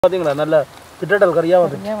பாத்தீங்களா நல்ல பிட்டடல் கறியா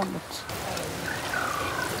வந்து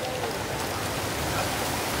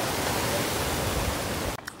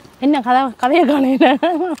என்ன கதையை காணையில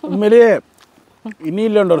உண்மையிலேயே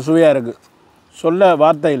இனியில்ன்ற ஒரு சுவையா இருக்கு சொல்ல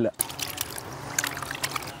வார்த்தை இல்லை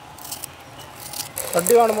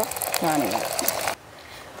கட்டி வேணுமா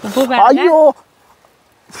ஐயோ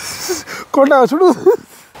கொண்டா சுடு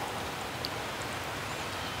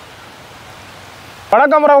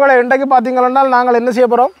வணக்கம் உறவுகளே இன்றைக்கு பார்த்தீங்கன்னா நாங்கள் என்ன செய்ய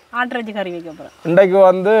போகிறோம் ஆட்டிறைச்சி கறி வைக்க போகிறோம் இன்றைக்கு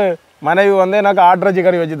வந்து மனைவி வந்து எனக்கு ஆட்டிறைச்சி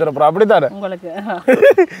கறி வச்சு தரப்போகிறோம் அப்படித்தானே உங்களுக்கு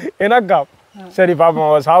எனக்கா சரி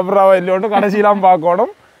பார்ப்போம் சாப்பிட்றாவா இல்லையோட்டு கடைசியெல்லாம்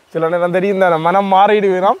பார்க்கணும் சில நேரம் தெரியும் தானே மனம்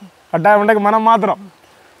மாறிடுவோம் கட்டாயம் இன்றைக்கு மனம் மாத்திரம்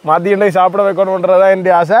மாற்றி இன்றைக்கு சாப்பிட வைக்கணுன்றதான்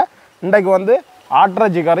என்னுடைய ஆசை இன்றைக்கு வந்து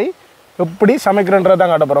ஆட்டிறைச்சி கறி எப்படி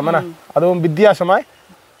சமைக்கிறன்றதான் காட்ட போகிறோம் என்ன அதுவும் வித்தியாசமாக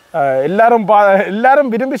எல்லாரும்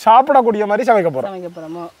விரும்பி சாப்பிடக்கூடிய மாதிரி சமைக்க போகிறோம்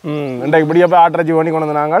இன்றைக்கு இப்படியே போய் ஆட்டிறைச்சி பண்ணி கொண்டு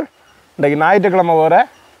வந்து நாங்கள் இன்றைக்கு ஞாயிற்றுக்கிழமை வர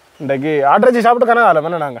இன்றைக்கு ஆட்டிறைச்சி சாப்பிட்டு கணக்காலம்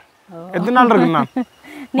என்ன நாங்கள் எத்தனை நாள் இருக்குண்ணா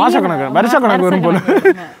மாசக்கணக்கு வருஷக்கணக்கு வரும் போல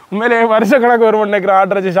உண்மையிலேயே வருஷக்கணக்கு வரும் நினைக்கிறேன்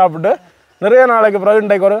ஆட்டிறைச்சி சாப்பிட்டு நிறைய நாளைக்கு பிறகு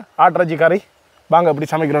இன்றைக்கு ஒரு ஆட்டிறைச்சி கறி வாங்க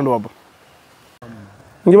எப்படி சமைக்கிறோன்னு பார்ப்போம்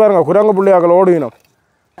இங்கே பாருங்க குரங்கு புள்ளியாக்கள் ஓடுவினோம்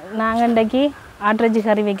நாங்கள் இன்றைக்கு ஆட்டிறைச்சி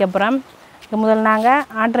கறி வைக்க போகிறோம் முதல்ல நாங்கள்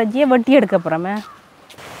ஆட்டிறைச்சியை வெட்டி எடுக்க போகிறோமே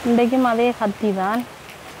இன்றைக்கும் அதே கத்தி தான்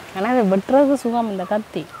ஆனால் அதை வெட்டுறதுக்கு சுகம் இந்த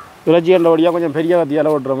கத்தி இறைச்சி வழியாக கொஞ்சம் பெரிய கத்தியால்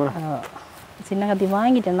வெட்டுறோமே சின்ன கத்தி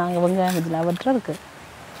வாங்கிட்டேன் நாங்கள் வெங்காயம் வெட்டுறதுக்கு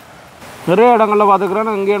நிறைய இடங்களில் பார்த்துக்கிறேன்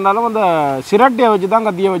எங்கே இருந்தாலும் அந்த சிரட்டையை வச்சு தான்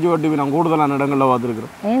கத்தியை வச்சு வெட்டுவினோம் கூடுதலான இடங்களில்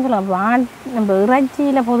பார்த்துருக்குறோம் ஏன் சொல்லலாம் நம்ம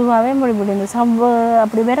இறைச்சியில் பொதுவாகவே இப்படி இந்த சவ்வு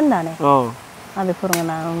அப்படி வெறுந்தானே அது பாருங்க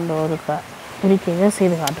நான் ஒரு உரிக்கையை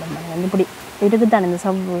செய்து காட்டுறேன் இப்படி இருக்குதானே இந்த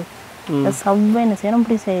சவ்வு இந்த சவ்வை என்ன செய்யணும்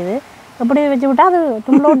இப்படி செய்து அப்படியே வச்சு விட்டா அது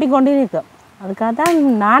துள்ளோட்டி கொண்டு இருக்கும் அதுக்காக தான்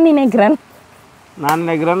நான் நினைக்கிறேன்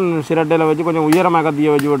சிரட்டையில் வச்சு கொஞ்சம் உயரமாக கத்தியை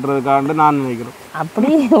வச்சு வெட்டுறதுக்காண்டு நான் நினைக்கிறேன் அப்படி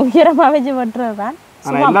உயரமாக வச்சு வெட்டுறது தான்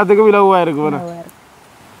ஆனால் எல்லாத்துக்கும் இலவாக இருக்கு வேணும்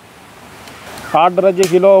ஆட்டிறைச்சி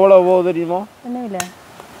கிலோ எவ்வளோ போகுது தெரியுமோ என்ன இல்லை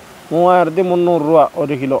 3300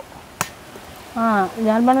 ஒரு கிலோ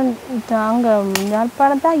யாழ்ப்பாணம் அங்கே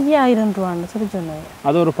யாழ்ப்பாணத்தை 5000 ரூபான்னு சொல்லி சொன்னது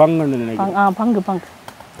அது ஒரு பங்குன்னு நினைக்கிறேன்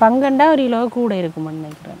பங்குண்டா ஒரு கிலோ கூட இருக்குமான்னு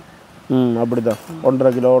நினைக்கிறேன் அப்படிதான்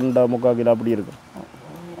 1.5 கிலோ 1.25 கிலோ அப்படி இருக்கும்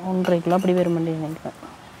 1.5 கிலோ அப்படி வரும் நினைக்கிறேன்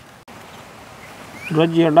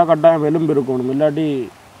இறைச்சி ஏண்டா கட்டாயம் எலும்பு இருக்கணும் இல்லாட்டி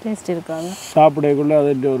டேஸ்ட் இருக்காது சாப்பிடக்குள்ள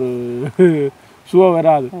அது ஒரு சுவை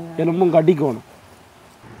வராது எலும்பும் கட்டிக்கணும்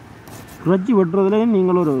இறைச்சி வெட்டுறதுல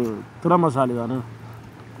நீங்கள் ஒரு திறமசாலி தானே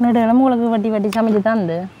நடு எலும்புகளுக்கு வட்டி சமைச்சு தான்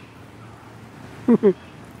இந்த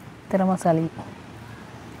திறமசாலி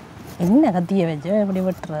என்ன கத்தியை வச்சு இப்படி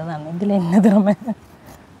வெட்டுறது தான் இதில் என்ன திறமை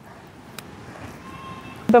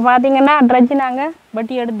இப்போ பார்த்தீங்கன்னா ஆட்டிறைச்சி நாங்கள்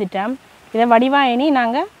வட்டி எடுத்துட்டோம் இதை வடிவாயினி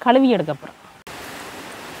நாங்கள் கழுவி எடுக்க போகிறோம்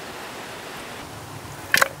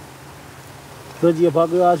இறைச்சியை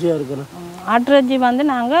பார்க்க ஆசையாக இருக்கணும் ஆட்டிறைச்சி வந்து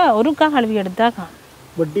நாங்கள் ஒருக்கா கழுவி எடுத்தாக்கா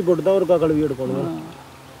வட்டி போட்டு தான் ஒருக்கா கழுவி எடுக்கணும்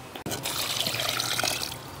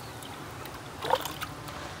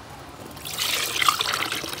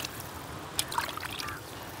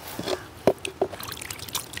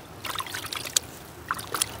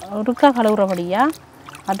ஒருக்கா கழுவுறபடியா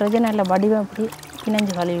ஆட்டிறைச்சி நல்ல வடிவம் அப்படி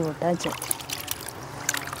பிணைஞ்சு கழுவி விட்டாச்சு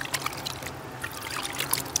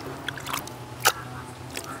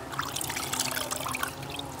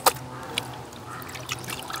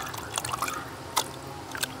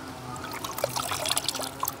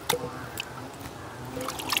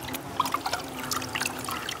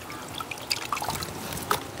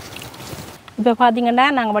இப்போ பார்த்தீங்கன்னா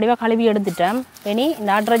நாங்கள் வடிவாக கழுவி எடுத்துட்டோம் இனி இந்த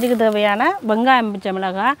ஆட்டிறைச்சிக்கு தேவையான வெங்காயம் பச்சை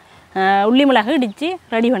மிளகாய் உள்ளி மிளகாய் இடித்து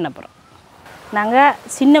ரெடி பண்ண போகிறோம் நாங்கள்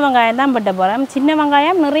சின்ன வெங்காயம் தான் பட்ட போகிறோம் சின்ன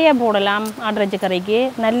வெங்காயம் நிறைய போடலாம் ஆட்டிறைச்சி கறிக்கு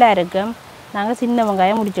நல்லா இருக்கும் நாங்கள் சின்ன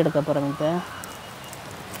வெங்காயம் முடிச்சு எடுக்க போகிறோம் இப்போ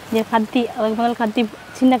இங்கே கத்தி அதுக்கு முதல் கத்தி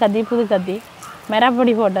சின்ன கத்தி புது கத்தி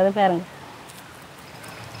மிரப்பொடி போட்டது பாருங்க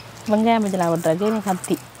வெங்காயம் பச்சை வெட்டுறதுக்கு இனி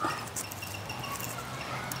கத்தி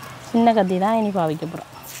சின்ன கத்தி தான் இனி பாவிக்க போகிறோம்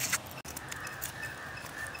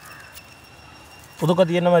புது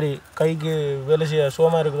கத்தி என்ன மாதிரி கைக்கு வேலை செய்ய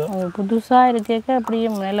சுகமாக இருக்குதோ புதுசாக இருக்க அப்படியே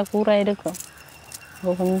நல்ல கூறாக இருக்கும்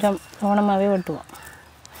இப்போ கொஞ்சம் கவனமாகவே வெட்டுவோம்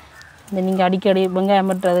இந்த நீங்கள் அடிக்கடி வெங்காயம்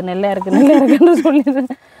வெட்டுறது நல்லா இருக்குன்னு சொல்லிடு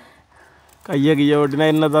கையை வெட்டினா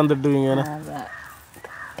என்ன தான் திட்டுவீங்க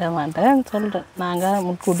திட்ட மாட்டேன் சொல்கிறேன் நாங்கள்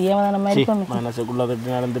முட்கூட்டியே நம்ம இருக்கோம் மனசுக்குள்ளே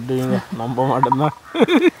திட்டினாலும் திட்டுவீங்க நம்ப மாட்டேன்னா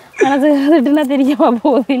மனசு திட்டுனா தெரியாம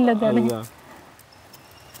போகுது இல்லை தானே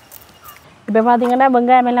இப்போ பார்த்தீங்கன்னா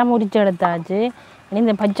வெங்காயம் எல்லாம் உரிச்சு எடுத்தாச்சு இனி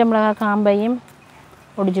இந்த பச்சை மிளகாய் காம்பையும்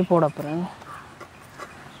ஒடிச்சு போட போகிறேன்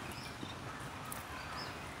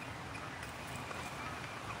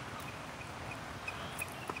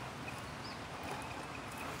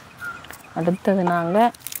அடுத்தது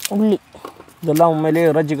நாங்கள் உள்ளி. இதெல்லாம் உண்மையிலேயே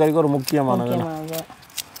இறைச்சி கறிக்கு ஒரு முக்கியமானது.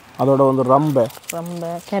 அதோட வந்து ரம்பை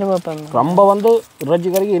கருவேப்பம். ரம்பை வந்து இறைச்சி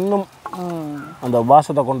கறிக்கு இன்னும் அந்த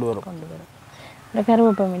வாசத்தை கொண்டு வரும். இந்த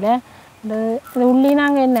கருவேப்பமில் இந்த உள்ளி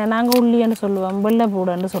நாங்கள் உள்ளின்னு சொல்லுவோம், வெள்ளை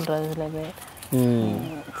பூடன்னு சொல்கிறது சில பேர்.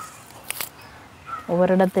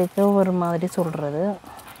 ஒவ்வொரு இடத்துக்கு ஒவ்வொரு மாதிரி சொல்கிறது.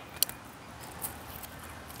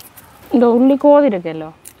 இந்த உள்ளி கோதி இருக்குல்ல,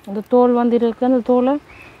 இந்த தோல் வந்து இருக்குது. அந்த தோலை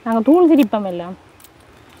நாங்கள் தூள் திரிப்போம் எல்லாம்,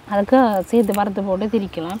 அதுக்கு சேர்த்து வறுத்து போட்டு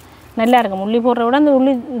திரிக்கலாம். நல்லா இருக்கும். உள்ளி போடுற விட அந்த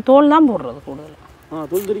உள்ளி தோல் தான் போடுறது கூடுதல்.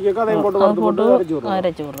 தூள் திரிக்க அதையும் போட்டு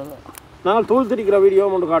அரைச்சி விடுறது. நாங்கள் தூள் திரிக்கிற வீடியோ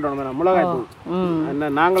மட்டும் காட்டணும் மேடம். மிளகாய் தூள் என்ன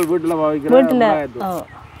நாங்கள் வீட்டில் வீட்டில்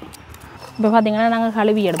இப்போ பார்த்தீங்கன்னா நாங்கள்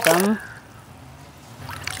கழுவி எடுப்போம்.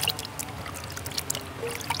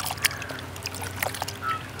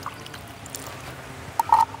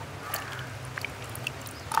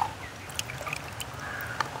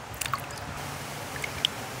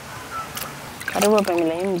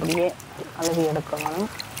 கருவேப்பிலையும் இப்படியே கழுவி எடுக்கணும்.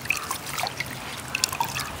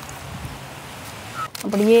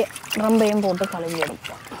 அப்படியே ரம்பையும் போட்டு கழுவி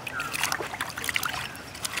எடுப்போம்.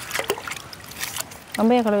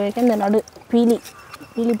 ரம்பையை கழுவி வைக்க இந்த நடு பீலி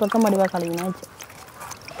பக்கம் வடிவாக கழுவினாச்சு.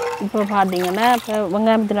 இப்போ பார்த்தீங்கன்னா இப்போ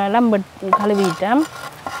வெங்காயத்திலெல்லாம் கழுவிட்டேன்.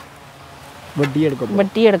 வட்டி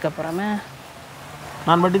எடுக்க போகிறோமே.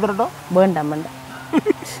 நான் வட்டி தரட்டும்? வேண்டாம்.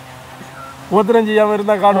 ஊத்திரம் செய்யாமல்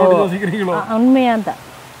இருந்தால் காடு ஓட்டி யோசிக்கிறீங்களோ? உண்மையாக தான்.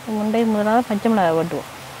 முண்டை முதலாவது பச்சை மிளகாய் வெட்டுவோம்.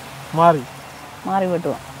 மாறி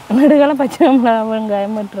வெட்டுவோம். நடுக்கால பச்சை மிளகாய்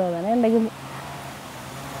வெங்காயம் வெட்டுறது தானே. இன்றைக்கு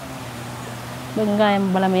வெங்காயம்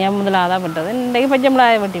பழமையாக முதலாக வெட்டுறது. இன்றைக்கு பச்சை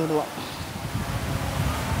மிளகாயை வெட்டி விடுவோம்.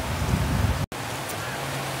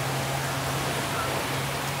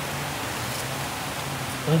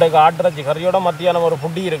 இன்றைக்கு ஆட்டிறச்சி கறியோட மத்தியானம் ஒரு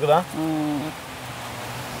புட்டி இருக்குதா?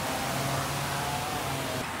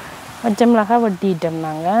 பச்சை மிளகாய் வெட்டிட்டோம்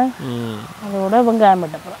நாங்கள். அதோட வெங்காயம்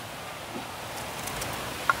வெட்ட போகிறோம்.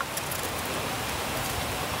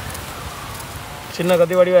 சின்ன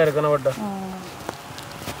கத்தி வடிவாக இருக்கணும் வெட்ட.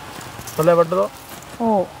 நல்லா வெட்டுதோ? ஓ,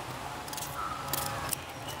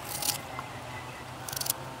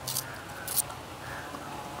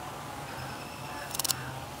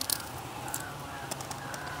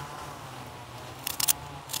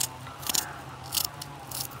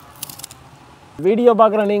 வீடியோ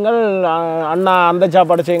பார்க்குற நீங்கள் அண்ணா அந்த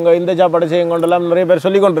சாப்பாடு செய்யுங்க இந்த சாப்பாடு செய்யுங்கன்றெல்லாம் நிறைய பேர்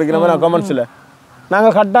சொல்லி கொண்டிருக்கிறோம் கமெண்ட்ஸில்.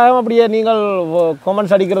 நாங்கள் கட்டாயம் அப்படியே நீங்கள்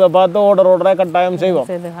கமெண்ட்ஸ் அடிக்கிறத பார்த்து ஓர்டராக கட்டாயம் செய்வோம்.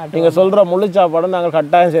 நீங்கள் சொல்கிற முழு சாப்பாடும் நாங்கள்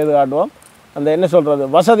கட்டாயம் செய்து காட்டுவோம். அந்த என்ன சொல்கிறது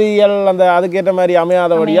வசதிகள் அந்த அதுக்கேற்ற மாதிரி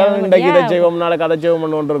அமையாதபடியால் இன்றைக்கு இதை செய்வோம் நாளைக்கு அதை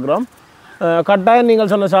செய்வோம் கொண்டு இருக்கிறோம். கட்டாயம்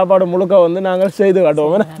நீங்கள் சொன்ன சாப்பாடு முழுக்க வந்து நாங்கள் செய்து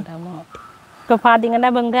காட்டுவோம். இப்போ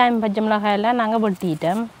பார்த்தீங்கன்னா வெங்காயம் பச்சை மிளகாயெல்லாம் நாங்கள்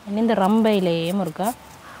வெட்டிட்டோம். இந்த ரம்பையிலேயும் இருக்கா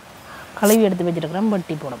கழுவி எடுத்து வச்சுருக்கிறோம்.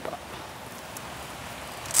 வெட்டி போட போகிறோம்.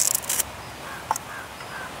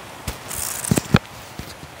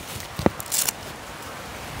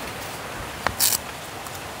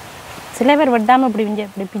 சில பேர் வெட்டாமல்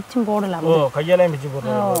இப்படி பிச்சும் போடலாம். கையாலையும் பிச்சு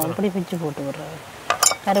போடுறோம். இப்படி பிச்சு போட்டு விடுறது.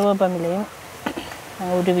 கருவேப்பமிலையும்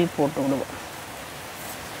உருவி போட்டு விடுவோம்.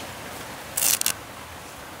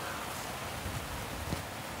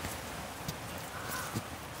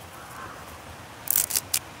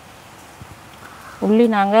 உள்ளி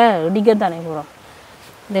நாங்கள் இடிக்கத்தானே போகிறோம்.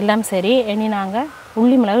 இதெல்லாம் சரி. இனி நாங்கள்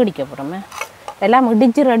உள்ளி மிளகு இடிக்க போகிறோமே. எல்லாம்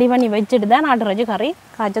இடித்து ரெடி பண்ணி வச்சுட்டு தான் நாட்டு கறி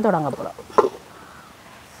காய்ச்ச தொடங்க போகிறோம்.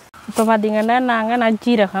 இப்போ பார்த்திங்கன்னா நாங்கள்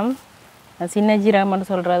நச்சீரகம் சின்ன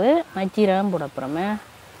ஜீரகம்னு சொல்கிறது நச்சீரகம் போட போகிறோமே.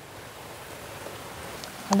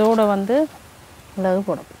 அதோடு வந்து மிளகு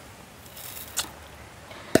போட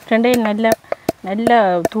ரெண்டையும் நல்ல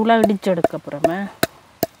தூளாக இடித்து எடுக்க போகிறோமே.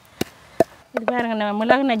 இது பாருங்க நம்ம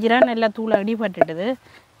மிளகு நஜீரகம் நல்லா தூளாக அடிபட்டுடுது.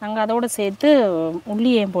 நாங்கள் அதோடு சேர்த்து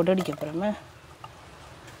உள்ளியையும் போட்டு அடிக்க போகிறோமே.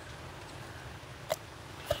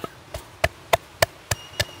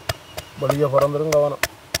 வழியை பிறந்துரும் கவனம்.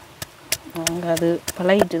 நாங்கள் அது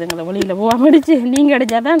பழகிட்டுதுங்களை வழியில் போகாமல் அடிச்சு நீங்கள்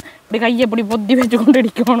அடித்தா தான் இப்படி கையை இப்படி பொத்தி வச்சு கொண்டு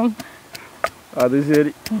அடிக்கணும். அது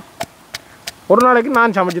சரி. ஒரு நாளைக்கு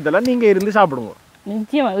நான் சமைச்சு தரேன், நீங்கள் இருந்து சாப்பிடுங்க.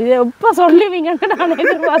 நிச்சயமா இது எப்போ சொல்லுவீங்கன்னு நான்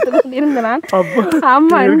எதிர்பார்த்து கொண்டு இருந்தேன்.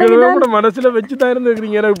 ஆமாம் மனசில் வச்சு தான்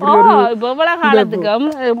இருந்துருக்கீங்க. இப்போ எவ்வளோ காலத்துக்கும்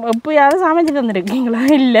எப்போயாவது சமைச்சு தந்துருக்கீங்களா?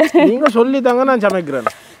 இல்லை நீங்கள் சொல்லித்தாங்க நான் சமைக்கிறேன்.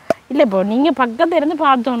 இல்லை இப்போ நீங்கள் பக்கத்துல இருந்து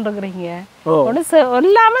பார்த்துருக்குறீங்க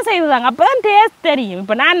எல்லாமே செய்தாங்க. அப்போ தான் டேஸ்ட் தெரியும்.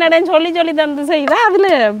 இப்போ நான் என்னன்னு சொல்லி தந்து செய்தால்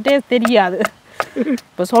அதில் டேஸ்ட் தெரியாது.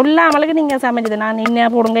 இப்போ சொல்லாமலுக்கு நீங்கள் சமைச்சது நான் என்ன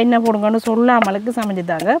போடுங்கன்னு சொல்லாமலுக்கு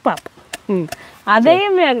சமைச்சுதாங்க பார்ப்போம்.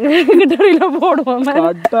 அதையும் கிட்டடியில் போடுவோம்.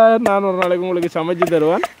 நான் ஒரு நாளைக்கு உங்களுக்கு சமைச்சு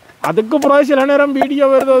தருவேன். அதுக்கப்புறம் சில நேரம் வீடியோ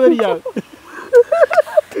வருதோ தெரியாது.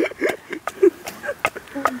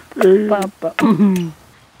 பார்ப்போம்.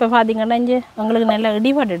 இப்போ பார்த்தீங்கன்னா இங்கே உங்களுக்கு நல்லா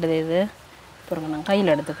இடிபாட்டுடுது இது. பாருங்க நான்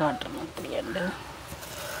கையில் எடுத்து காட்டுறேன் அப்படியாண்டு.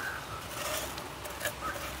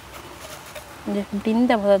 இப்படி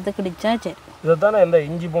இந்த பதத்துக்கு இடிச்சா சரி. இதை தானே இந்த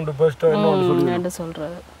இஞ்சி பூண்டு பேஸ்ட்டோ என்ன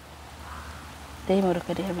சொல்கிறது ஒரு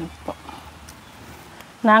கறியை வைப்போம்.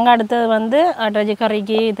 நாங்கள் அடுத்தது வந்து இறைச்சி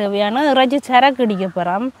கறிக்கு தேவையான இறைச்சி சரக்கு இடிக்க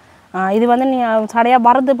போகிறோம். இது வந்து நீங்கள் சடையாக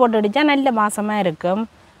வறுத்து போட்டு அடித்தா நல்ல மாசமாக இருக்கும்.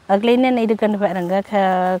 அதுக்குள்ள என்னென்ன இருக்குன்னு பாருங்க.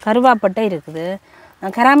 கருவாப்பட்டை இருக்குது,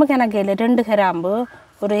 கிராம்பு கணக்கையில் 2 கிராம்பு,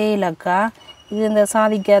 ஒரு ஏலக்காய், இது இந்த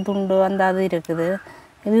சாதிக்காய் துண்டு அந்த அது இருக்குது.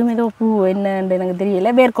 இதுவும் ஏதோ பூ என்னன்னு எனக்கு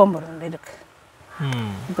தெரியல. வேர்க்கொம்பு ரெண்டு இருக்குது.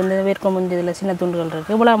 இப்போ இந்த வேர்க்கொம்பு இதில் சின்ன துண்டுகள்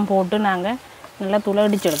இருக்குது. இவ்வளோ போட்டு நாங்கள் நல்லா தூளை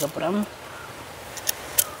அடித்து எடுக்க போகிறோம்.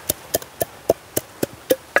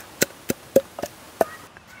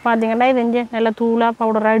 பார்த்தீங்கன்னா இது இங்கே நல்லா தூளாக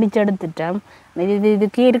பவுடராக அடித்து எடுத்துட்டோம்.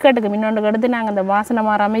 இதுக்கு இருக்கட்டுக்கு முன்னாண்டுக்கு அடுத்து நாங்கள் அந்த வாசனை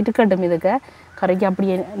மாறாமல் இருக்கட்டும். இதுக்கு கறிக்கு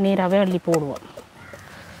அப்படியே நீராகவே அள்ளி போடுவோம்.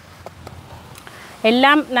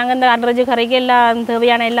 எல்லாம் நாங்கள் இந்த இறைச்சி கறிக்கு எல்லாம்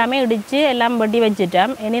தேவையான எல்லாமே இடித்து எல்லாம் வட்டி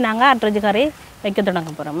வச்சுட்டோம். இனி நாங்கள் இறைச்சி கறி வைக்க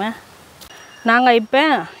தொடங்க போகிறோமே. நாங்கள் இப்போ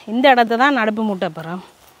இந்த இடத்த தான் அடுப்பு மூட்ட போகிறோம்.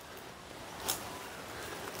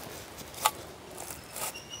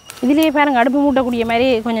 இதுலேயே பாருங்கள் அடுப்பு மூட்டக்கூடிய மாதிரி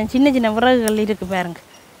கொஞ்சம் சின்ன சின்ன விறகுகள் இருக்குது பாருங்கள்.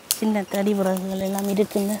 சின்ன தடி விறகுகள் எல்லாம்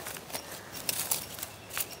இருக்குங்க.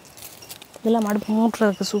 இதெல்லாம் அடுப்பு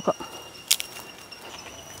மூட்டுறதுக்கு சுகம்.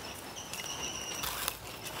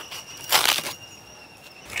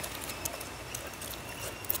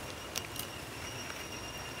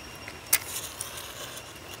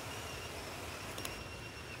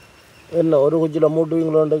 என்ன ஒரு குச்சியில்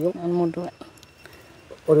மூட்டுவீங்களோண்டைக்கும்? நான் மூட்டுவேன்.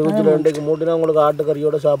 ஒரு குச்சியில் ரெண்டைக்கு மூட்டினா உங்களுக்கு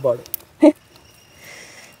ஆட்டுக்கறியோட சாப்பாடு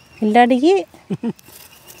இல்லாட்டிக்கு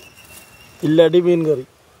இல்லாட்டி மீன் கறி.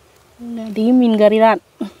 இல்லாட்டியும் மீன் கறி தான்.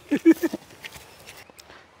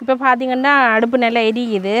 இப்போ பார்த்தீங்கன்னா அடுப்பு நல்லா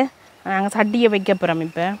எரியுது. நாங்கள் சட்டியை வைக்க போகிறோம்.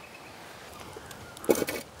 இப்போ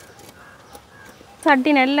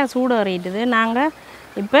சட்டி நல்லா சூடு அறியிட்டுது. நாங்கள்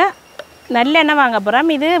இப்போ நல்லெண்ணெய் வாங்க போகிறோம்.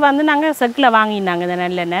 இது வந்து நாங்கள் செக்கில் வாங்கினாங்க. இந்த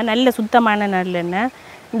நல்லெண்ணெய் நல்ல சுத்தமான நல்லெண்ணெய்.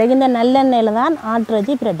 இன்றைக்கு இந்த நல்லெண்ணெயில் தான்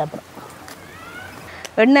ஆட்டுறச்சி பிரட்ட போகிறோம்.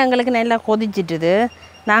 எண்ணெய் எங்களுக்கு நல்லா கொதிச்சிட்டுது.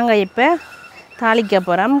 நாங்கள் இப்போ தாளிக்க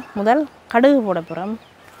போகிறோம். முதல் கடுகு போட போகிறோம்.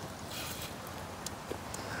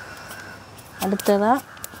 அடுத்ததாக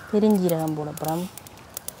பெருஞ்சீரகம் போட போகிறோம்.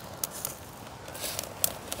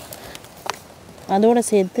 அதோடு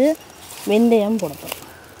சேர்த்து வெந்தயம் போட போகிறோம்.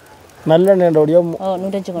 நல்லெண்ணெயோடைய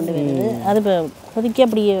நுரைச்சி கொண்டு வருது. அது இப்போ கொதிக்க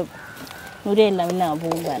அப்படியே நுரைய இல்லாமல்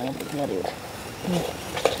போகும் பாருங்க. நிறைய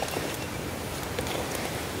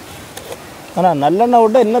ஆனால் நல்லெண்ணெய்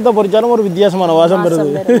விட்டு என்னத்தை பொரிச்சாலும் ஒரு வித்தியாசமான வாசம் வருது.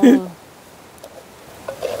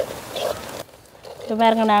 இப்போ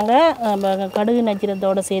பாருங்க நாங்கள் கடுகு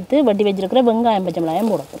நச்சிரத்தோடு சேர்த்து வட்டி வச்சிருக்கிற வெங்காயம் பச்சை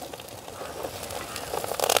மிளகாயம் போடணும்.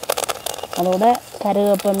 அதோட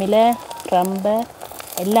கருவேப்பமிலை ரம்பை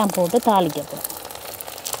எல்லாம் போட்டு தாளிக்கப்படும்.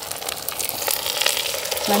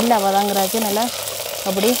 நல்லா வதங்குறாச்சு. நல்லா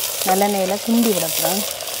அப்படி நல்லெண்ணெயில் கிண்டி விடப்போம்.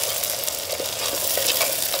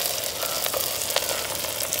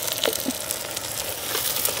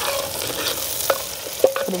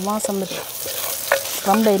 அப்படி வாசம் பற்றி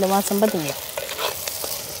ரம்பையில் வாசம் பார்த்தீங்க.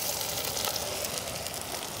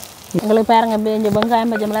 எங்களுக்கு பாருங்க இந்த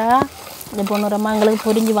வெங்காயம் பச்சை மிளகா இந்த பொண்ணுரமாக எங்களுக்கு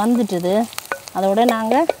பொரிஞ்சு வந்துட்டுது. அதோட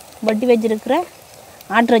நாங்கள் வட்டி வச்சிருக்கிற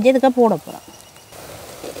ஆட்டுறச்சி இதுக்காக போட போகிறோம்.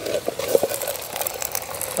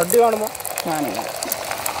 வட்டி வேணுமா? வேணுங்க.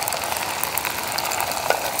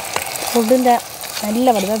 ஃபுட்டு இந்த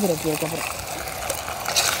நல்ல வடிவாக பிரட்டி வைக்கப்புறம்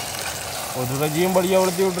ஒரு ரஜியும் படியாக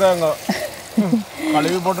உடுத்தி விட்றாங்க.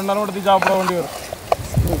 கழுவி போட்டுனாலும் உடுத்தி சாப்பிட வேண்டி வரும்.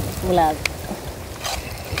 இவ்வளவு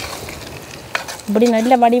இப்படி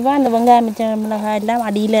நல்ல வடிவாக இந்த வெங்காயம் மிச்ச மிளகாய் எல்லாம்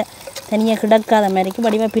அடியில் தனியாக கிடக்காத மாதிரிக்கு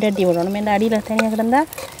வடிவாக பிரட்டி விடணும். இந்த அடியில் தனியாக கிடந்தால்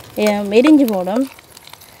எரிஞ்சு போடும்.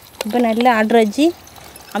 இப்போ நல்லா அடிச்சு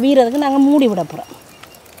அவியறதுக்கு நாங்கள் மூடி விட போகிறோம்.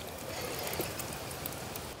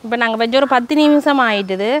 இப்போ நாங்கள் வச்சு ஒரு 10 நிமிஷம்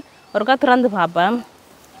ஆகிட்டுது. ஒருக்கா திறந்து பார்ப்போம்.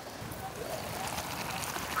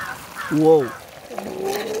 ஓ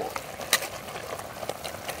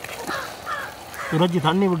இறைச்சி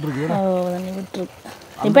தண்ணி விட்டுருக்கு. தண்ணி விட்டுருக்கு.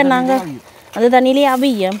 இப்போ நாங்கள் அந்த தண்ணியிலே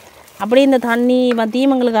அவியம். அப்படி இந்த தண்ணி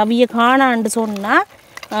மத்தியும் எங்களுக்கு அவிய காணான்னு சொன்னால்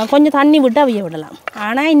கொஞ்சம் தண்ணி விட்டு அவிய விடலாம்.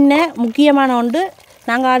 ஆனால் இன்னும் முக்கியமான ஒன்று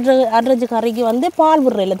நாங்கள் அரைச்சி கறிக்கு வந்து பால்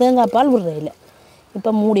விடுறையில் தேங்காய் பால் விடுறையில்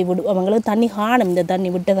இப்போ மூடி விடு அவங்களுக்கு தண்ணி காணும். இந்த தண்ணி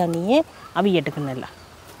விட்ட தண்ணியே அவியட்டுக்குன்னு இல்லை.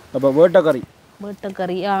 அப்போ வேட்டைக்கறி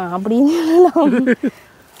வேட்டைக்கறி அப்படின்னு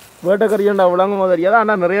வேட்டைக்கறிண்டா விளங்கும் போது தெரியாது.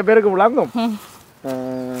 ஆனால் நிறைய பேருக்கு விளங்கும்.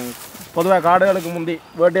 பொதுவாக காடுகளுக்கு முந்தி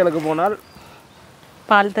வேட்டைகளுக்கு போனால்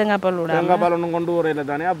பால் தேங்காய் பால் விட ஒன்றும் கொண்டு வரையில்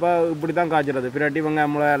தானே. அப்போ இப்படி தான் காய்ச்சிறது. பிரட்டி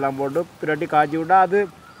வெங்காயம் மிளகாய் எல்லாம் போட்டு பிரட்டி காய்ச்சி விட்டால் அது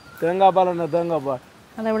தேங்காய் பால் என்ன தேங்காய் பால்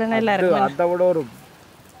அதை விட நல்லா இருக்கும். அதை விட ஒரு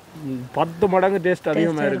 10 மடங்கு டேஸ்ட்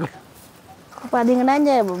அதிகமாக இருக்கும். பார்த்தீங்கன்னா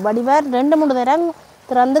இந்த வடிவார் 2-3 தரம்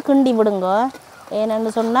திறந்து கிண்டி விடுங்க.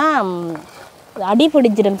 ஏன்னு சொன்னால் அடி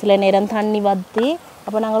பிடிச்சிடும் சில நேரம் தண்ணி வற்றி.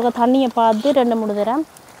 அப்போ நாங்கள் தண்ணியை பார்த்து 2-3 தரம்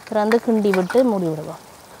திறந்து கிண்டி விட்டு மூடி விடுவோம்.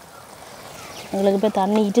 எங்களுக்கு இப்போ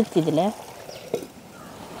தண்ணி இருக்கு இதில்.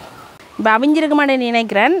 இப்போ அவிஞ்சிருக்க மாட்டேன்னு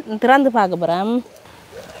நினைக்கிறேன். திறந்து பார்க்க போகிறேன்.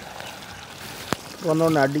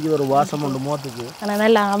 ஒன்று அடிக்கு ஒரு வாசம் உண்டு மோத்துக்கு. ஆனால்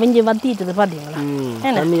நல்லா அவிஞ்சு வத்திட்டுது பார்த்தீங்களா?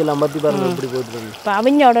 தண்ணி எல்லாம் வத்தி பாருங்க இப்படி போயிட்டு. இப்போ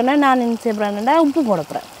அவிஞ்ச உடனே நான் என்ன செய்யப்படுறேன்னா உப்பு போட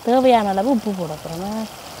போகிறேன். தேவையான அளவு உப்பு போட போகிறேன்.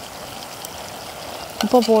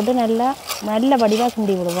 உப்பை போட்டு நல்லா நல்ல வடிவாக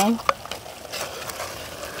கிண்டி விடுவோம்.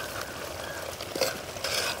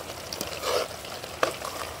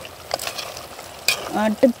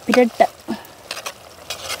 ஆட்டு பிரட்டை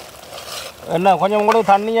என்ன கொஞ்சம் கூட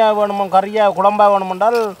தண்ணியாக வேணுமோ கறியாக குழம்பா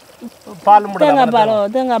வேணுமென்றால் பால்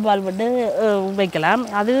தேங்காய் பால் விட்டு வைக்கலாம்.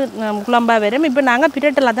 அது குழம்பா வரும். இப்போ நாங்கள்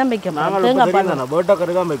பிரட்டெல்லாம் தான் வைக்கணும். தேங்காய் பால் வேட்டை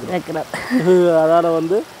கறி தான் வைக்கிறோம். அதால்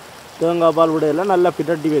வந்து தேங்காய் பால் விடையில நல்லா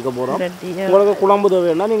பிரட்டி வைக்க போகிறோம். உங்களுக்கு குழம்பு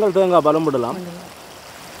தேவைன்னா நீங்கள் தேங்காய் பாலும் விடலாம்.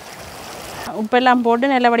 உப்பெல்லாம்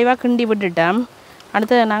போட்டு நல்ல வடிவாக கிண்டி விட்டுட்டோம்.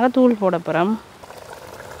 அடுத்து நாங்கள் தூள் போட போகிறோம்.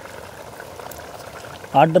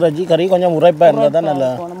 ஆட்டுறச்சி கறி கொஞ்சம் உரைப்பாக இருந்தால் தான் நல்லா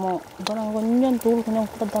போடணுமோ. இப்போ நாங்கள் கொஞ்சம் தூள் கொஞ்சம்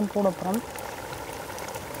உப்பத்தான் போட போகிறோம்.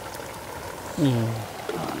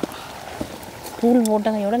 தூள்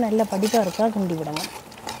போட்டதையோட நல்ல படிப்பாக இருக்கா கிண்டி விடணும்.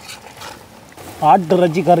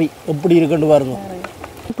 ஆட்டுறச்சி கறி எப்படி இருக்குன்னு பாருங்க.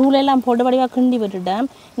 தூளெல்லாம் போட்டு வடிவாக கிண்டி விட்டுட்டேன்.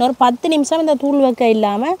 இன்னொரு 10 நிமிஷம் இந்த தூள் வைக்க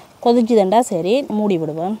இல்லாமல் கொதிச்சுதண்டா சரி மூடி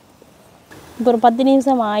விடுவேன். இப்போ ஒரு 10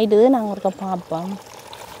 நிமிஷம் ஆயிடுது. நாங்கள் ஒருக்கா பார்ப்போம்.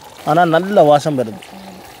 ஆனால் நல்ல வாசம் வருது.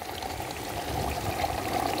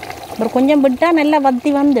 அப்புறம் கொஞ்சம் விட்டால் நல்லா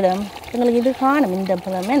வத்தி வந்துடும். எங்களுக்கு இது காணும் இந்த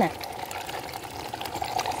பழமே.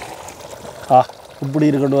 இப்படி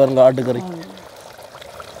இருக்கட்டும் பாருங்க ஆட்டுக்கறி.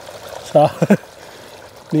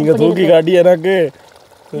 நீங்கள் தூக்கி காட்டி எனக்கு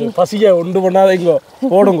பசிக்க உண்டு பண்ணாதீங்க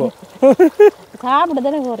போடுங்க. சாப்பிட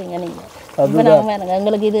தானே போகிறீங்க நீங்கள்.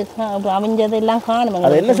 எங்களுக்கு இது அவிஞ்சது எல்லாம் காணும்.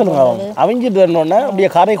 அது என்ன சொல்லுங்க அவிஞ்சிட்டு வரணுன்னா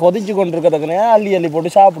அப்படியே கரை கொதிச்சு கொண்டு இருக்கிறதுக்குனே அள்ளி அள்ளி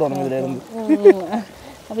போட்டு சாப்பிடணும். இதுல இருந்து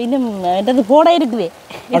அப்போ இன்னும் என்னது போட இருக்குது.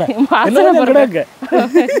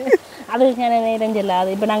 அது நிறைஞ்சில்ல. அது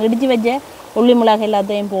இப்போ நாங்கள் இடித்து வச்ச உள்ளி மிளகாய்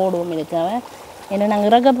எல்லாத்தையும் போடுவோம். இதுக்காக ஏன்னா நாங்கள்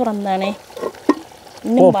இறக்க போகிறோம் தானே.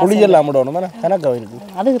 இன்னும் புளியெல்லாம் போடணும் எனக்கு இருக்கு.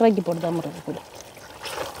 அது இறக்கி போட்டு தான் முறை புளி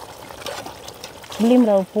உள்ளி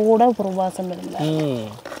மிளகாய் போட ஒரு வாசம் இல்லை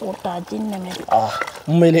போட்டாச்சு.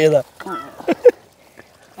 உண்மையிலேயே தான்.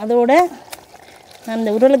 அதோட அந்த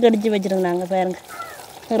உருளைக்கு அடித்து வச்சுருந்தாங்க பாருங்க.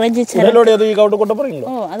 இறைச்சி கொட்ட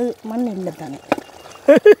போகிறீங்களா? ஓ அது மண் இல்லை தானே.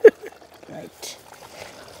 ரைட்.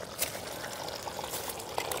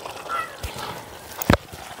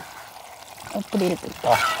 அப்படி இருக்கு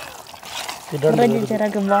இறைச்சி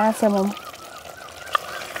சிறகு வாசமும்.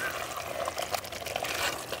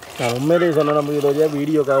 நான் உண்மையிலேயே சொன்ன நம்ம ரோஜா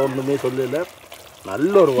வீடியோக்காக ஒன்றுமே சொல்லல.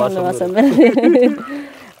 நல்ல ஒரு வாசம்.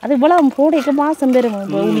 அது போல் போடைக்க வாசம் பெறும்.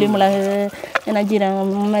 இப்போ உள்ளி மிளகு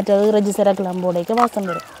நஜீரம் மற்றது இறைச்சி சிறக்கெல்லாம் போடைக்க வாசம்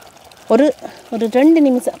பெறும். ஒரு 2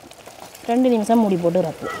 நிமிஷம் மூடி போட்டு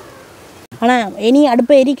இறக்கும். ஆனால் இனி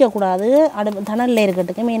அடுப்பை எரிக்கக்கூடாது. தணலில்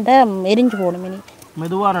இருக்கட்டுக்கு மீண்ட எரிஞ்சு போடும். இனி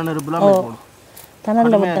மெதுவான நெருப்புலாம்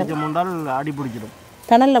தணலில் விட்டால் அடி பிடிச்சிடும்.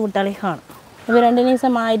 தணலில் விட்டாலே காணும். இப்போ 2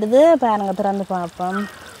 நிமிஷம் ஆகிடுது. பாருங்க திறந்து பார்ப்போம்.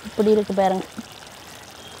 இப்படி இருக்குது பாருங்க.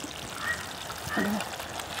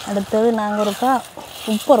 அடுத்தது நாங்கள்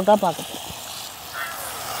உப்பு இருக்கா பார்க்கணும்.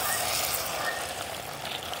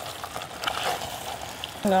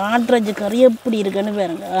 ஆட்டுறச்சி கறி எப்படி இருக்குன்னு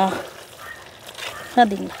பாருங்க.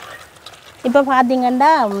 பார்த்தீங்களா? இப்போ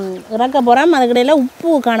பார்த்தீங்கன்னா இறக்க போகிறோம். அதுக்கிடையில் உப்பு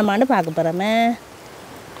காணுமான்னு பார்க்க போகிறோமே.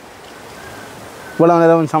 இவ்வளோ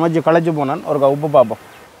நேரம் சமைச்சு களைச்சி போனான். ஒரு உப்பு பார்ப்போம்.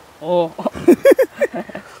 ஓ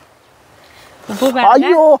உப்பு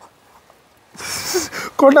ஐயோ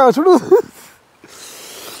கொண்டா சுடு.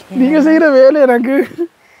 நீங்கள் செய்கிற வேலை எனக்கு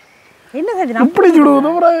என்ன சரி அப்படி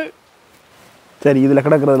சுடுவது. சரி இதில்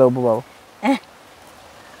கிடக்கிறதுல உப்பு பார்ப்போம்.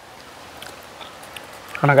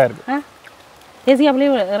 கணக்காக இருக்கு.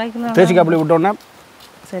 தேசிக்காப்புளி விட்டோன்னா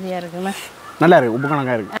சரியா இருக்குண்ணா. நல்லா இருக்கு. உப்பு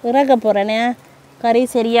கணக்காக இருக்கு. இறக்க போகிறேனே கறி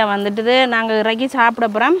சரியாக வந்துட்டுது. நாங்கள் இறக்கி சாப்பிட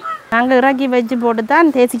போகிறோம். நாங்கள் இறக்கி வச்சு போட்டு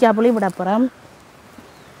தான் தேசிக்காப்புளி விட போகிறோம்.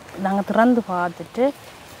 நாங்கள் திறந்து பார்த்துட்டு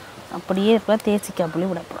அப்படியே இப்போ தேசிக்காப்புளி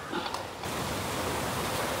விட போகிறோம்.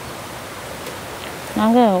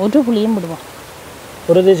 நாங்கள் ஒரு புளியும் விடுவோம்.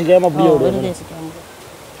 ஒரு தேசிக்காய் அப்படியே ஒரு தேசிக்காய் விடுவோம்.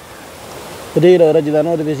 பெரிய இறைச்சி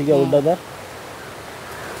தானே ஒரு தேசிக்காய் விட்டால் தான்.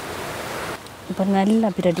 இப்போ நல்லா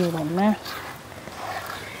பிரட்டி விடுவோம்னா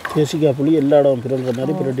தேசிக்காய் புளி எல்லா இடம் பிறல்ற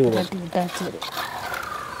மாதிரி பிரட்டி விடுவோம். விட்டா சரி.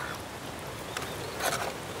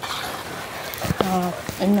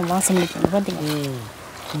 என்ன வாசம் இருக்குது பார்த்தீங்களா?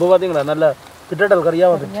 இப்போ பார்த்தீங்களா நல்ல பிட்டல்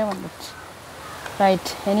கறியாக வந்துச்சு. ரைட்,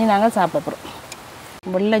 இனி நாங்கள் சாப்பிட போகிறோம்.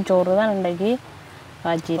 வெள்ளைச்சோறு தான் இன்றைக்கி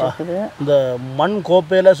காய்ச்சி இருக்குது. இந்த மண்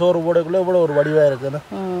கோப்பையில் சோறு போடக்குள்ளே இவ்வளோ ஒரு வடிவாக இருக்குதுண்ணா.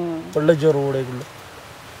 வெள்ளைச்சோறு போடக்குள்ளே.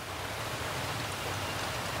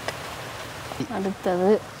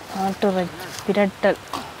 அடுத்தது ஆட்டுறச்சி பிரட்டல்.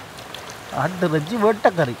 ஆட்டுறச்சி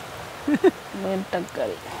வேட்டக்கறி.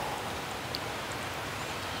 வேட்டக்கறி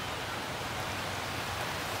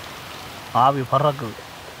ஆவி பறக்குது.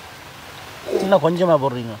 இன்னும் கொஞ்சமாக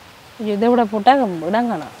போடுறீங்க. இதை விட போட்டால்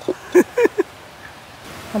விடங்கண்ணா.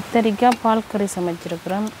 கத்தரிக்காய் பால் கறி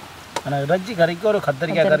சமைச்சிருக்கிறோம். ஆனால் இறைச்சி கறிக்கு ஒரு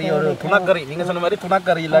கத்தரிக்காய் கறி ஒரு துணக்கறி. நீங்கள் சொன்ன மாதிரி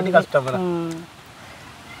துணக்கறி இல்லாட்டி கஷ்டம்.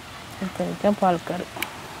 கத்தரிக்காய் பால் கறி,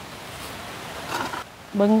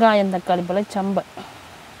 வெங்காயம் தக்காளி போல் சம்பல்.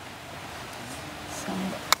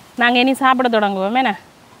 நாங்கள் இனி சாப்பிட தொடங்குவோம். என்ன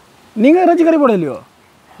நீங்கள் இறைச்சி கறி போட இல்லையோ?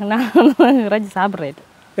 நான் இறைச்சி சாப்பிட்றேன்.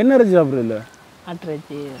 என்ன இறைச்சி சாப்பிட்றதில்ல?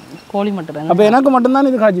 ஆட்டுறைச்சி, கோழி மட்டும். அப்போ எனக்கு மட்டும்தான்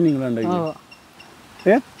இது காய்ச்சினீங்களா?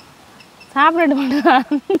 ஏ சாப்பிட மாட்டேன்.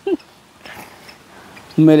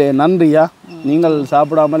 உண்மையிலே நன்றியா, நீங்கள்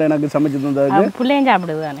சாப்பிடாமல் எனக்கு சமைச்சு தந்ததுக்கு. பிள்ளையும்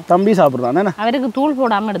சாப்பிடுது தானே, தம்பி சாப்பிட்றான். அவருக்கு தூள்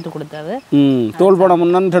போடாமல் எடுத்து கொடுத்தாது. தூள்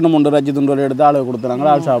போடாமல் 2-3 இறைச்சி துண்டு எடுத்து ஆளு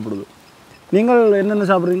கொடுத்துறாங்களா, ஆள் சாப்பிடுது. நீங்கள்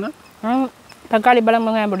என்னென்ன சாப்பிட்றீங்க? தக்காளி பழம்,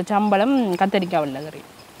 வெங்காயம் போட்டு சம்பளம், கத்தரிக்காய் வெள்ளை கறி.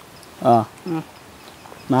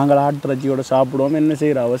 நாங்கள் ஆட்டிறைச்சியோட சாப்பிடுவோம். என்ன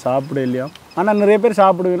செய்கிறா அவள் சாப்பிட இல்லையா? ஆனால் நிறைய பேர்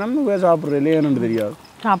சாப்பிடுவேன், நம்ம சாப்பிட்ற இல்லையா என்னன்னு தெரியாது.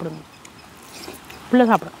 சாப்பிடுங்க, பிள்ளை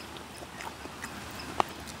சாப்பிடும்.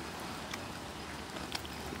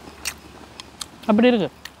 அப்படி இருக்கு,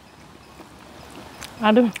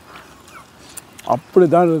 அது அப்படி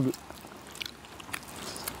தான் இருக்கு.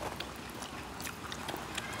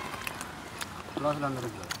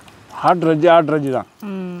 ஆட்டுறச்சி தான்.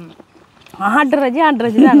 ஆட்டுறச்சி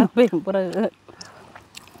தான் பிறகு.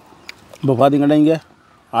 இப்போ பார்த்தீங்கன்னா இங்கே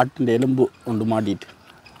ஆட்டின் எலும்பு ஒன்று மாட்டிட்டு.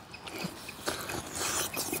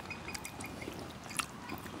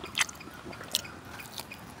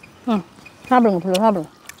 சாப்பிடுங்க பிள்ளை, சாப்பிடுங்க.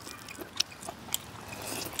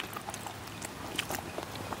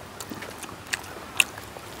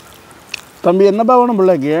 தம்பி என்னப்பா வேணும்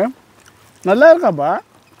பிள்ளைக்கு? நல்லா இருக்காப்பா.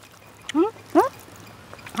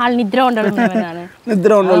 ஆள் நித்ரை ஒன்று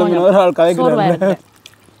ஒரு ஆள் கதைக்கிறாங்க.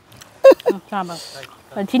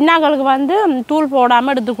 சின்னாக்களுக்கு வந்து தூள்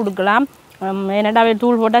போடாமல் எடுத்து கொடுக்கலாம். என்னடா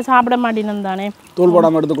தூள் போட்டால் சாப்பிட மாட்டேன்னு தானே. தூள்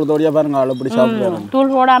போடாமல் எடுத்து கொடுத்த வழியாக பாருங்க, ஆள் அப்படி சாப்பிடுவாங்க.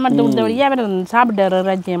 தூள் போடாமல் எடுத்து கொடுத்த வழியாக அவர் சாப்பிட்டாரு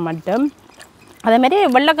இறைச்சியை மட்டும். அதேமாரி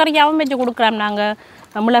வெள்ளைக்கறியாகவும் வச்சு கொடுக்கலாம். நாங்கள்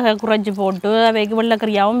மிளகை குறைச்சி போட்டு அவைக்கு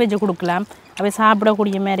வெள்ளைக்கறியாகவும் வச்சு கொடுக்கலாம். அவை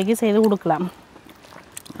சாப்பிடக்கூடிய மாதிரிக்கு செய்து கொடுக்கலாம்.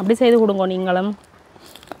 அப்படி செய்து கொடுங்க நீங்களும்.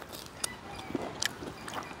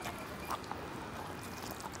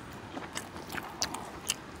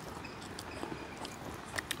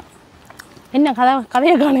 என்ன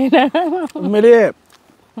கதையை காணையில உண்மையிலேயே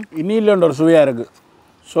இனியில்ன்ற ஒரு சுவையாக இருக்குது,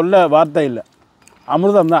 சொல்ல வார்த்தை இல்லை.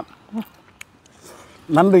 அமிர்தம் தான்.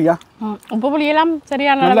 நன்றியா. உப்பு புளியெல்லாம்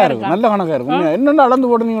சரியான நல்லா இருக்கும், நல்ல கணக்காக இருக்கும். என்னென்ன அளந்து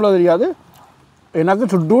போட்டுனீங்களோ தெரியாது,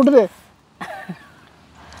 எனக்கு சுட்டு விட்டுது.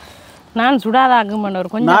 நான் சுடாதாக்கும் பண்ண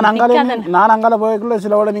கொஞ்சம். நான் அங்கால போய்க்குள்ள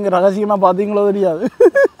சில விட நீங்கள் ரகசியமாக பார்த்தீங்களோ தெரியாது.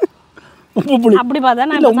 உப்பு புளி அப்படி பார்த்தா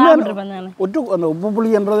நான் ஒட்டு அந்த உப்பு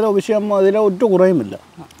புளின்றதுல விஷயம் அதில் ஒட்டு குறையும் இல்லை.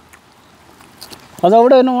 அதை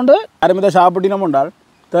விட என்ன உண்டு, அரைமித சாப்பிட்டினோம் உண்டால்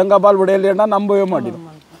தேங்காய் பால் விடையிலேன்னா நம்பவே மாட்டேன்.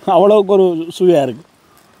 அவ்வளோவுக்கு ஒரு சுவையாக இருக்குது.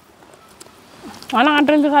 ஆனால்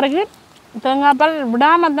ஆட்டுறதுக்காரருக்கு தேங்காய் பால்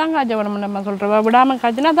விடாமல் தான் காய்ச்ச வேணும். நம்ம சொல்கிறவா விடாமல்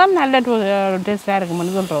காய்ச்சினா தான் நல்ல டேஸ்ட்டாக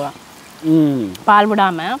இருக்கும்னு சொல்கிறவா. பால்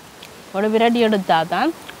விடாமல் ஒரு விரட்டி எடுத்தால் தான்.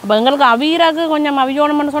 அப்போ எங்களுக்கு அவியறாக்கு கொஞ்சம்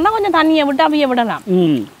அவியோணும்னு சொன்னால் கொஞ்சம் தண்ணியை விட்டு அவிய விடலாம்.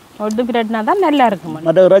 ஒட்டு விரட்டினா தான் நல்லா இருக்கும்.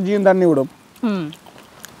 மற்ற இறைச்சியும் தண்ணி விடும்.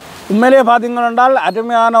 உண்மையிலேயே பார்த்தீங்கன்னால்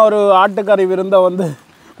அருமையான ஒரு ஆட்டுக்கறி விருந்தை வந்து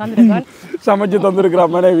சமைச்சு தந்துருக்குற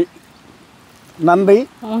மனைவி. நன்றி.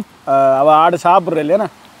 அவள் ஆடு சாப்பிட்ற இல்லையாண்ணா?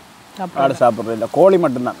 ஆடு சாப்பிட்ற இல்லை, கோழி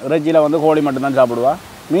மட்டும்தான். இறைச்சியில் வந்து கோழி மட்டும்தான் சாப்பிடுவா.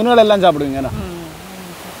 மீன்கள் எல்லாம் சாப்பிடுவீங்கண்ணா?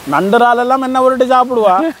 நண்டுறால் எல்லாம் என்ன உருட்டு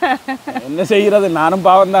சாப்பிடுவா. என்ன செய்கிறது, நானும்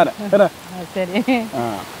பாவம் தானே.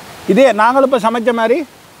 இதே நாங்களும் இப்போ சமைச்ச மாதிரி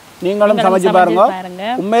நீங்களும் சமைச்சு பாருங்க.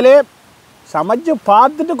 உண்மையிலே சமைச்சு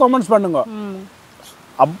பார்த்துட்டு கமெண்ட்ஸ் பண்ணுங்க.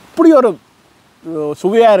 அப்படி ஒரு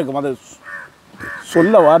சுவையாக இருக்கும், அது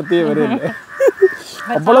சொல்ல வார்த்தையே வருது.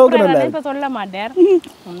 அவ்வளவுக்கு நல்லா இப்போ சொல்ல மாட்டேன்.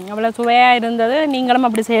 அவ்வளோ சுவையாக இருந்தது. நீங்களும்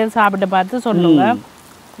அப்படி செய்து சாப்பிட்டு பார்த்து சொல்லுங்க.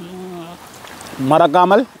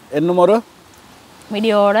 மறக்காமல் இன்னும் ஒரு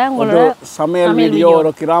வீடியோவோட உங்களோட சமையல் வீடியோ,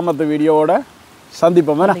 ஒரு கிராமத்து வீடியோவோட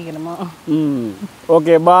சந்திப்போம்.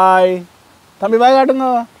 ஓகே, பாய். தம்பி பாய் காட்டுங்க.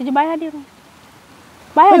 பாய் காட்டிடுங்க.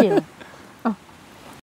 பாய் காட்டிடுங்க.